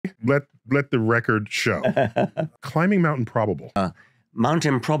let the record show. Climbing mountain probable.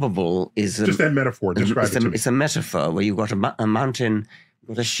 Mountain probable is just that metaphor. Describe it to me. It's a metaphor where you've got a mountain,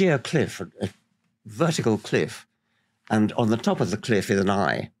 you've got a sheer cliff, a vertical cliff, and on the top of the cliff is an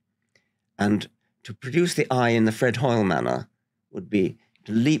eye. And to produce the eye in the Fred Hoyle manner would be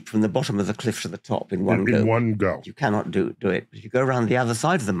to leap from the bottom of the cliff to the top in one go. In one go. You cannot do it. But you go around the other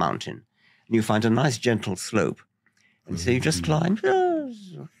side of the mountain, and you find a nice gentle slope. And so you just climb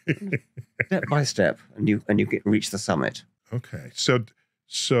step by step, and you reach the summit. Okay. So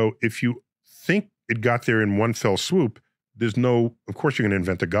if you think it got there in one fell swoop, there's no, of course you're going to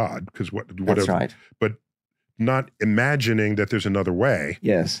invent a God, because That's right. But not imagining that there's another way.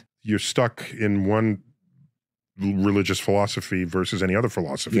 Yes. You're stuck in one religious philosophy versus any other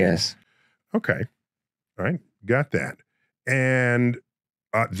philosophy. Yes. Okay. All right. Got that. And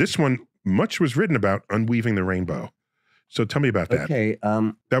this one, much was written about unweaving the rainbow. So tell me about that. Okay.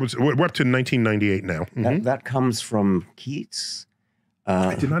 That was, we're up to 1998 now. That comes from Keats.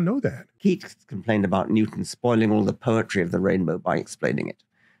 I did not know that. Keats complained about Newton spoiling all the poetry of the rainbow by explaining it.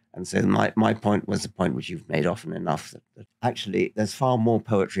 And so my point was the point which you've made often enough, that actually there's far more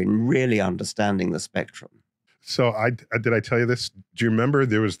poetry in really understanding the spectrum. So did I tell you this? Do you remember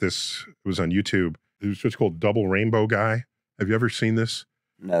there was this, it was on YouTube, it was what's called Double Rainbow Guy. Have you ever seen this?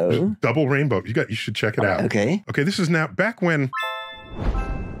 No. Double Rainbow. You should check it out. Okay. Okay, this is now back when